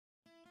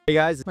Hey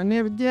guys, My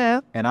name is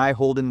Jeff. and I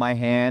hold in my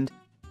hand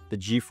the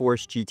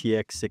GeForce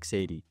GTX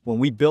 680. When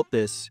we built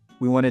this,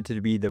 we wanted it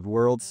to be the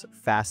world's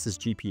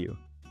fastest GPU,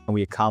 and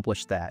we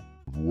accomplished that.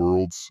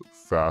 World's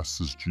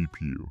fastest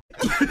GPU.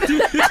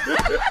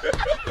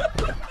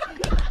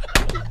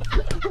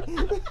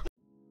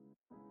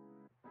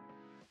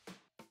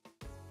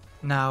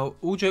 Now,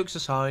 all jokes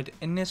aside,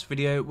 in this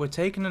video we're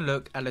taking a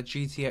look at a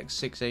GTX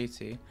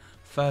 680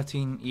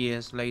 13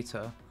 years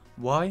later.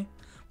 Why?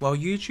 Well,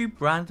 YouTube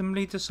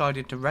randomly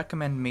decided to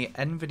recommend me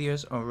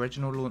Nvidia's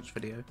original launch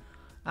video,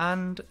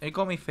 and it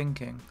got me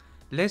thinking,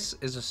 this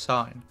is a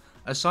sign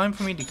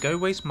for me to go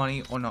waste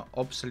money on an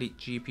obsolete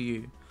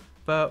GPU.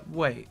 But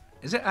wait,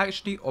 is it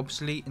actually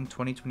obsolete in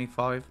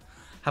 2025?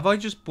 Have I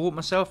just bought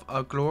myself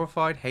a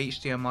glorified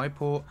HDMI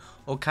port,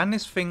 or can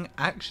this thing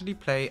actually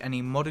play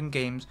any modern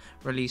games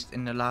released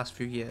in the last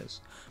few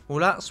years? Well,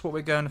 that's what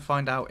we're going to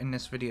find out in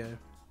this video.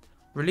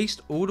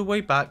 Released all the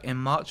way back in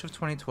March of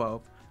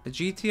 2012, the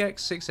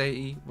GTX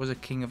 680 was a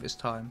king of its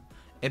time.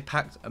 It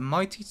packed a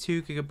mighty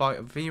 2GB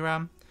of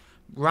VRAM,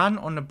 ran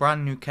on the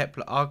brand new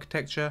Kepler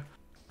architecture,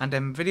 and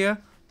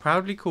Nvidia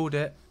proudly called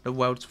it the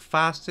world's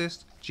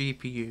fastest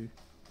GPU.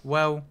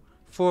 Well,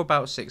 for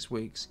about 6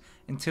 weeks,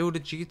 until the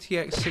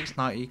GTX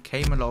 690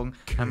 came along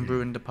and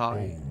ruined the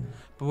party.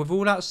 But with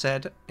all that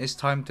said, it's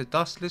time to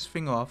dust this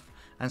thing off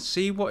and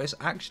see what it's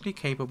actually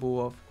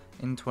capable of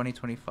in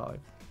 2025.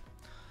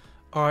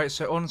 Alright,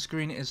 so on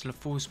screen is the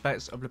full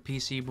specs of the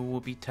PC we will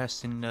be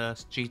testing the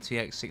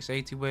GTX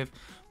 680 with.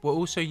 We're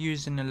also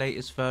using the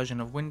latest version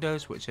of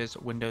Windows, which is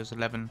Windows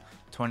 11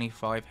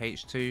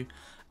 25H2,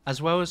 as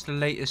well as the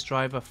latest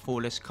driver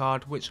for this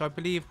card, which I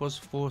believe was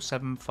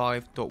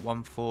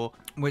 475.14,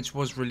 which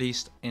was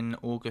released in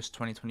August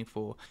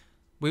 2024.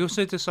 We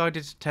also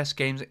decided to test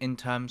games in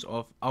terms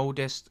of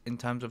oldest, in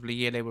terms of the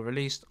year they were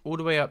released, all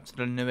the way up to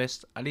the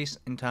newest, at least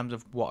in terms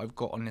of what I've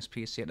got on this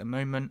PC at the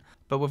moment.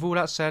 But with all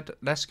that said,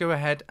 let's go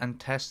ahead and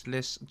test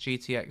this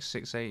GTX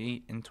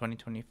 680 in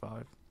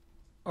 2025.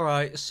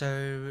 Alright,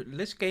 so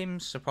this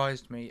game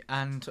surprised me,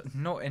 and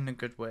not in a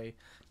good way.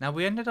 Now,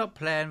 we ended up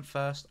playing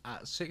first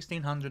at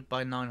 1600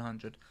 by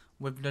 900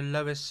 with the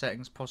lowest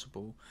settings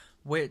possible,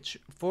 which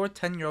for a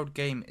 10-year-old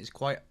game is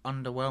quite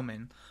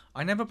underwhelming.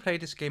 I never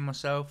played this game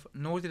myself,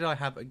 nor did I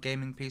have a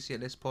gaming PC at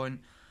this point.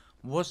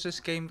 Was this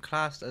game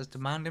classed as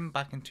demanding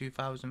back in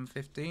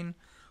 2015?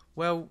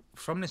 Well,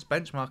 from this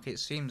benchmark it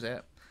seems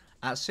it.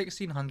 At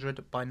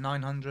 1600 by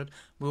 900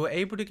 we were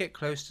able to get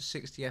close to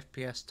 60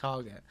 FPS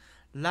target.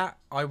 That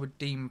I would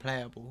deem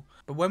playable,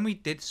 but when we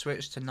did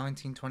switch to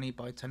 1920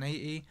 by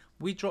 1080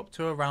 we dropped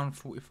to around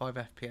 45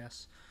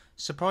 FPS.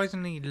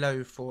 Surprisingly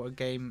low for a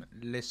game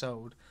this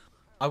old.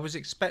 I was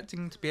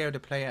expecting to be able to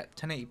play at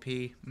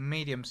 1080p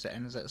medium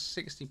settings at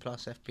 60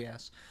 plus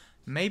FPS.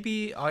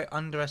 Maybe I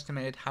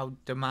underestimated how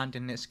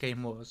demanding this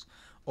game was,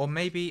 or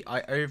maybe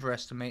I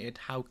overestimated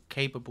how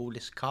capable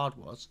this card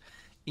was.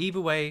 Either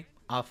way,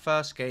 our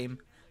first game,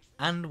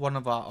 and one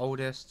of our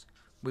oldest,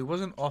 we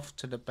wasn't off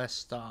to the best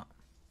start.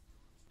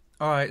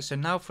 Alright, so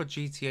now for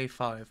GTA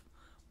 5.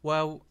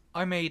 Well,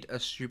 I made a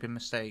stupid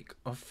mistake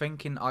of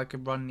thinking I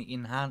could run the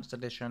enhanced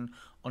edition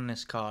on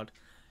this card.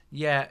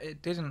 Yeah,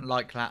 it didn't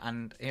like that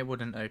and it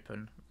wouldn't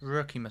open.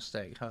 Rookie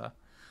mistake, huh?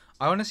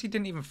 I honestly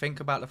didn't even think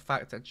about the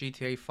fact that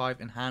GTA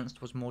 5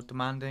 Enhanced was more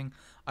demanding.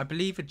 I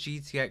believe a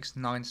GTX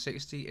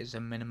 960 is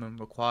a minimum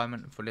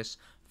requirement for this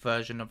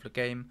version of the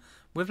game.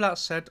 With that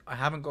said, I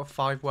haven't got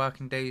 5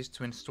 working days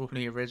to install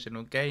the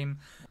original game,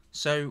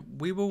 so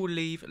we will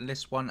leave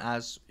this one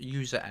as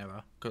user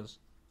error, because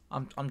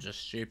I'm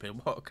just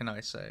stupid, what can I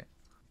say?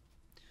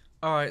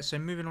 Alright, so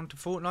moving on to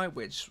Fortnite,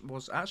 which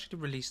was actually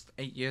released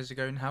 8 years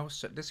ago now,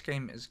 so this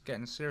game is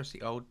getting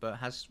seriously old, but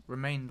has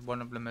remained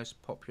one of the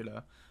most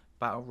popular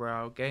Battle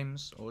Royale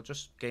games, or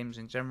just games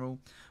in general.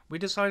 We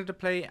decided to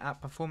play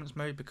at performance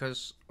mode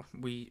because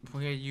we're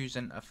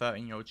using a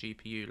 13-year-old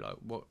GPU, like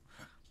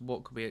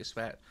what could we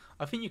expect?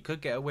 I think you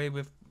could get away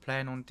with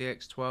playing on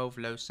DX12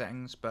 low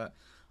settings, but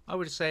I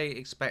would say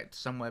expect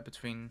somewhere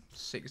between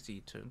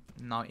 60 to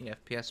 90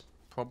 FPS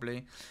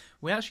probably.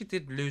 We actually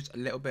did lose a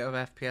little bit of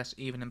FPS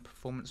even in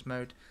performance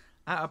mode,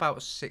 at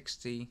about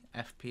 60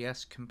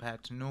 FPS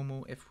compared to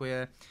normal. If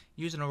we're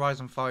using a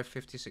Ryzen 5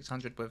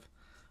 5600 with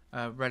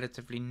a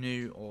relatively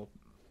new or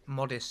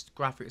modest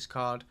graphics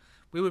card,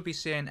 we would be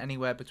seeing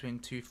anywhere between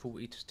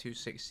 240 to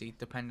 260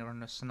 depending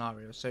on the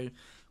scenario. So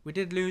we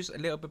did lose a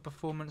little bit of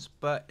performance,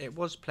 but it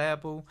was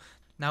playable.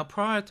 Now,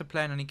 prior to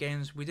playing any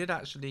games, we did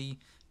actually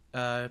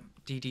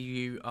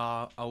DDU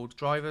our old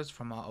drivers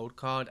from our old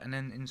card and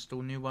then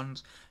install new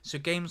ones. So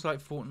games like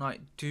Fortnite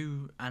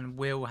do and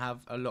will have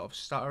a lot of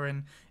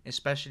stuttering,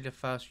 especially the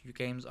first few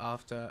games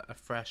after a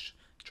fresh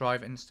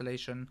drive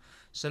installation.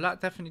 So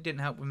that definitely didn't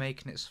help with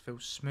making it feel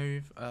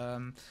smooth,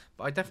 but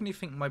I definitely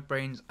think my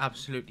brain's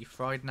absolutely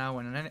fried now,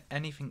 and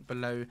anything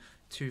below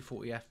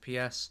 240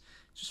 FPS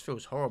just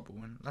feels horrible,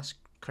 and that's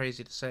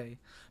crazy to say.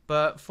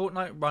 But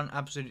Fortnite run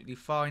absolutely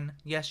fine.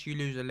 Yes, you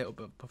lose a little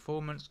bit of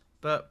performance,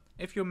 but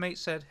if your mate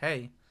said,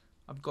 hey,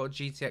 I've got a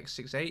GTX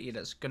 680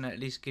 that's going to at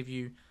least give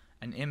you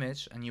an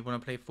image and you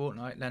want to play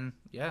Fortnite, then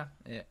yeah,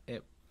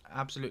 it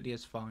absolutely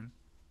is fine.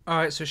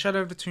 Alright, so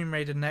Shadow of the Tomb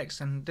Raider next,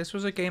 and this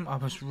was a game I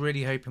was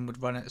really hoping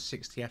would run at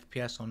 60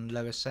 FPS on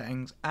lower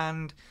settings,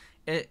 and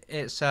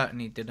it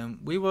certainly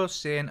didn't. We were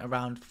seeing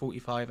around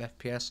 45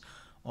 FPS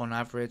on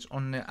average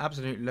on the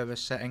absolute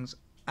lowest settings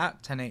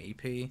at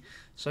 1080p,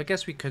 so I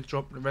guess we could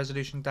drop the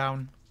resolution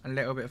down a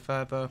little bit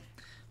further,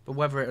 but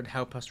whether it would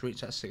help us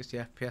reach that 60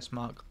 FPS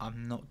mark,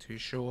 I'm not too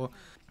sure.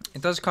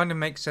 It does kind of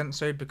make sense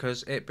though,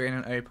 because it being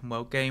an open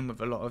world game with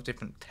a lot of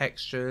different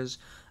textures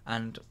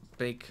and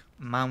big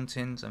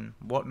mountains and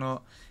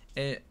whatnot,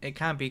 it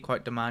can be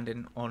quite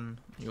demanding on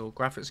your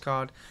graphics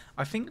card.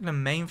 I think the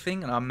main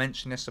thing, and I'll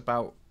mention this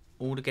about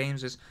all the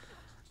games, is,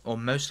 or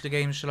most of the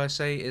games shall I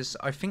say, is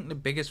I think the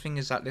biggest thing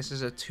is that this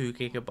is a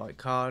 2GB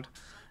card.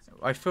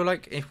 I feel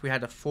like if we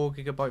had a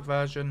 4GB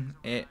version,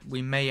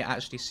 we may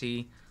actually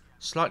see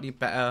slightly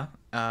better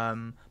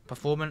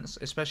performance,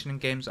 especially in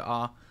games that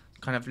are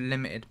kind of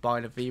limited by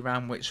the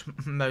VRAM, which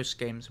most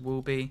games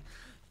will be.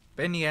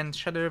 But in the end,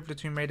 Shadow of the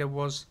Tomb Raider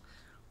was,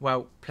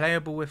 well,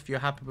 playable if you're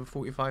happy with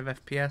 45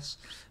 FPS.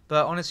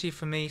 But honestly,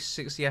 for me,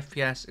 60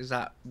 FPS is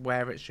at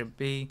where it should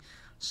be.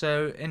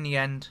 So in the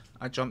end,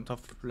 I jumped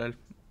off the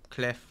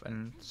cliff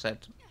and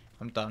said,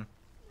 I'm done.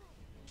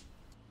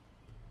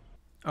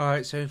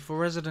 Alright, so for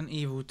Resident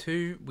Evil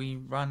 2, we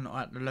run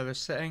at the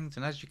lowest settings,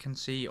 and as you can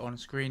see on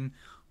screen,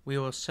 we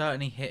were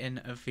certainly hitting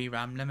a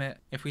VRAM limit.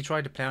 If we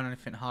tried to play on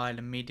anything higher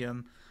than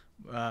medium,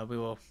 we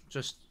were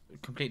just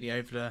completely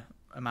over the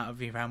amount of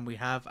VRAM we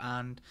have,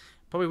 and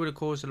probably would have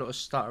caused a lot of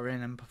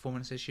stuttering and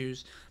performance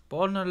issues. But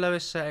on the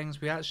lowest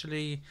settings, we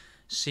actually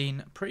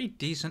seen pretty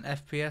decent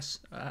FPS,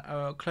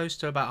 close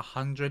to about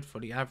 100 for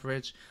the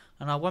average,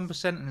 and our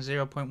 1% and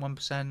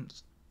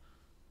 0.1%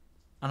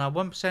 and our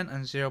 1%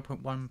 and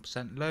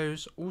 0.1%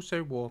 lows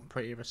also were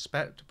pretty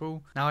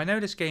respectable. Now I know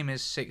this game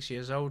is 6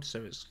 years old,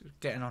 so it's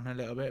getting on a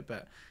little bit,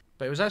 but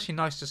it was actually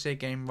nice to see a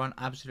game run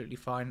absolutely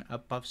fine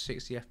above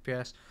 60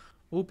 FPS,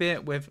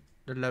 albeit with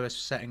the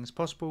lowest settings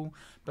possible,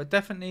 but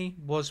definitely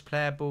was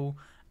playable,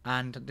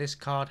 and this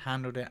card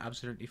handled it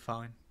absolutely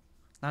fine.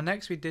 Now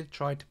next we did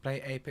try to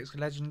play Apex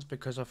Legends,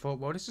 because I thought,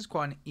 well, this is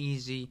quite an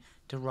easy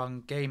to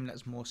run game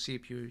that's more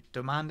CPU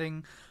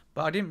demanding,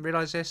 but I didn't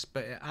realise this,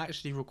 but it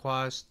actually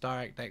requires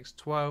DirectX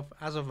 12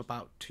 as of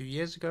about 2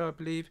 years ago, I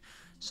believe,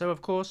 so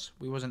of course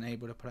we wasn't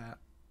able to play it.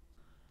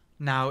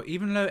 Now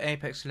even though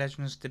Apex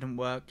Legends didn't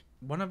work,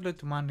 one of the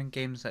demanding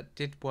games that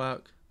did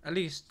work, at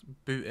least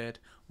booted,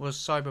 was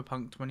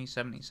Cyberpunk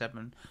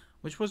 2077,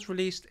 which was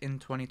released in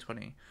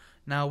 2020.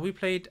 Now we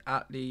played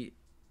at the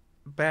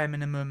bare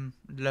minimum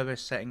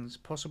lowest settings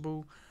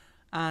possible,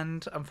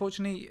 and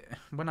unfortunately,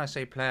 when I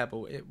say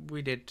playable,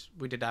 we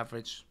did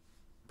average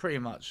pretty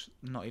much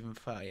not even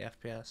 30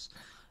 FPS.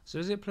 So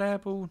is it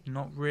playable?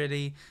 Not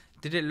really.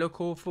 Did it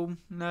look awful?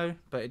 No,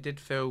 but it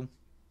did feel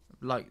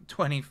like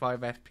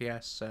 25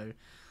 FPS, so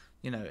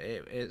you know,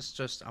 it's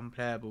just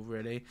unplayable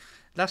really.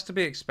 That's to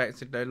be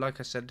expected though. Like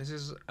I said, this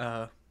is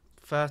a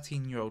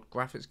 13-year-old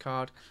graphics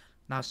card.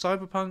 Now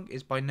Cyberpunk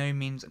is by no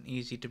means an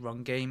easy to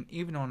run game,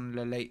 even on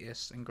the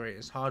latest and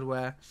greatest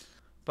hardware,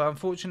 but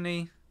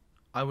unfortunately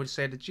I would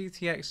say the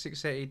GTX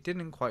 680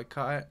 didn't quite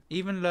cut it,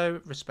 even though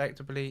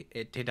respectably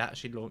it did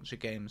actually launch a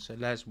game, so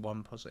there's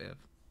one positive.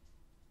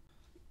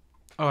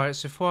 Alright,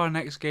 so for our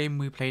next game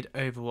we played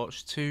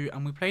Overwatch 2,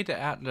 and we played it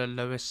at the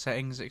lowest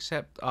settings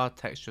except our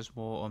textures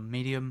were on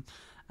medium,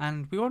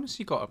 and we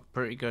honestly got a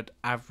pretty good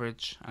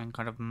average and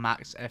kind of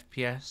max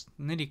FPS,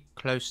 nearly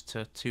close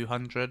to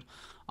 200.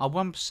 Our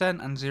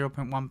 1% and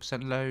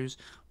 0.1% lows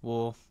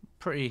were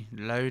pretty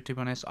low, to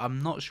be honest.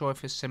 I'm not sure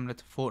if it's similar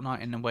to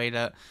Fortnite in the way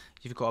that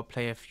you've got to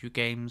play a few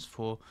games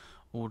for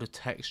all the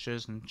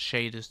textures and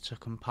shaders to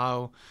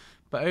compile,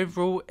 but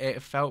overall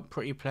it felt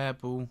pretty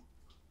playable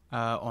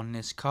on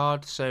this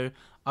card, so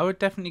I would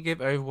definitely give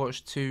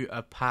Overwatch 2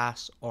 a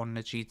pass on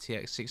the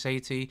GTX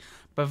 680,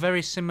 but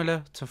very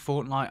similar to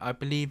Fortnite, I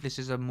believe this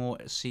is a more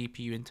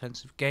CPU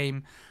intensive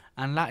game,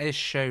 and that is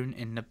shown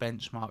in the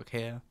benchmark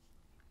here.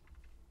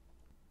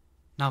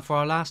 Now for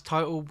our last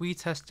title, we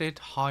tested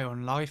High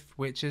on Life,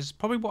 which is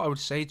probably what I would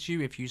say to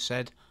you if you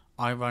said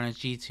I run a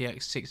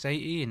GTX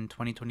 680 in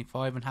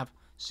 2025 and have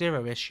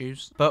zero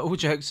issues. But all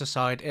jokes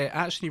aside, it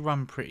actually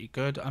ran pretty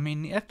good. I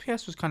mean, the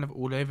FPS was kind of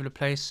all over the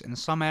place. In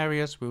some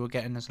areas we were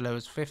getting as low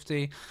as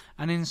 50,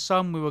 and in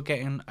some we were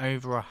getting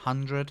over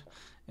 100.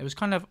 It was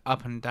kind of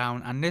up and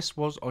down, and this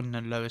was on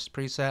the lowest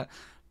preset.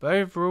 But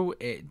overall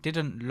it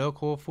didn't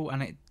look awful,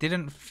 and it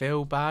didn't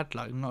feel bad,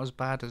 like not as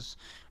bad as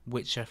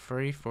Witcher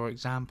 3 for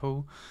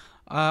example.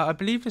 I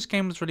believe this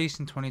game was released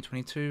in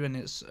 2022, and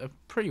it's a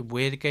pretty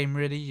weird game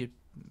really. You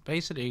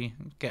basically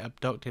get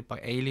abducted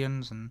by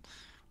aliens and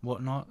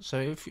whatnot, so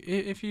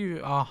if you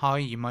are high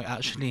you might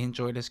actually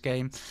enjoy this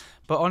game,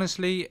 but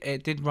honestly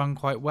it did run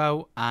quite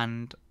well,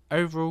 and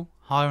overall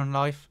High on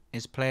Life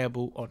is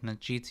playable on the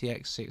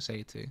GTX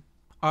 680.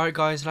 Alright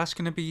guys, that's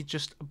going to be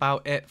just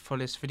about it for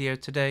this video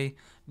today.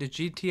 The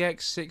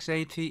GTX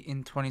 680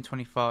 in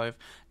 2025.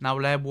 Now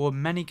there were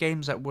many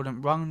games that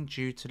wouldn't run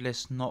due to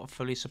this not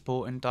fully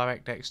supporting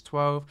DirectX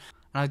 12,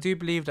 And I do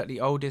believe that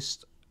the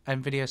oldest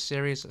Nvidia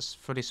series that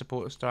fully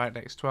supports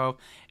DirectX 12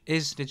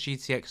 is the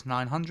GTX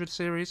 900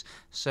 series,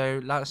 so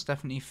that's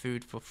definitely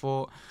food for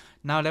thought.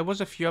 Now, there was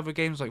a few other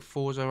games like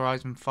Forza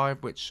Horizon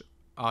 5 which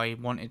I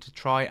wanted to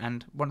try,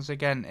 and once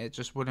again it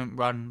just wouldn't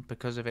run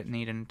because of it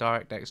needing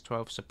DirectX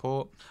 12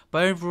 support.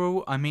 But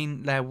overall, I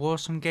mean, there were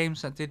some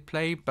games that did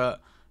play,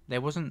 but they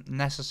wasn't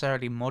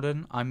necessarily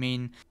modern. I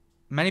mean,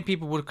 many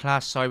people would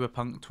class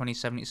Cyberpunk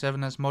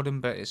 2077 as modern,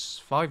 but it's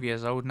 5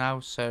 years old now,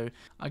 so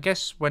I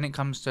guess when it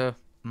comes to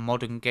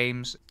modern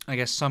games, I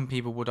guess some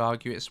people would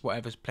argue it's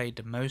whatever's played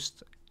the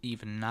most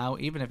even now,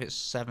 even if it's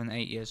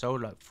 7-8 years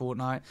old like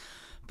Fortnite.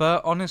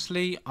 But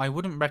honestly, I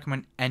wouldn't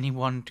recommend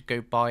anyone to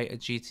go buy a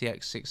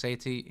GTX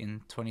 680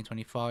 in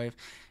 2025.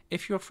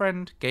 If your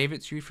friend gave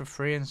it to you for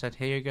free and said,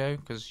 here you go,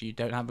 because you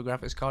don't have a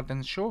graphics card,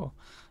 then sure,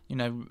 you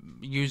know,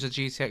 use a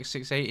GTX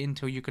 680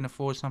 until you can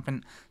afford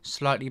something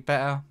slightly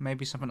better,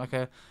 maybe something like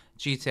a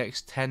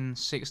GTX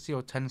 1060 or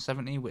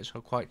 1070, which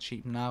are quite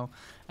cheap now.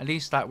 At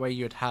least that way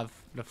you'd have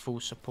the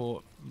full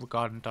support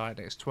regarding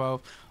DirectX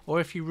 12. Or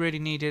if you really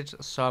needed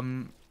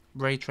some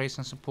ray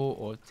tracing support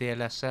or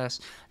DLSS,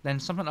 then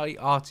something like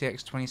the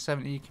RTX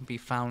 2070 can be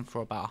found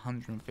for about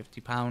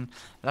 £150.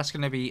 That's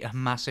going to be a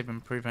massive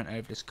improvement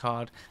over this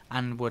card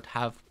and would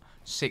have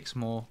 6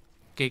 more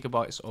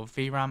gigabytes of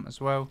VRAM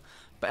as well.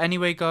 But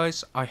anyway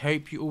guys, I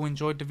hope you all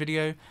enjoyed the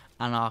video,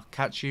 and I'll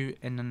catch you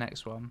in the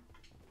next one.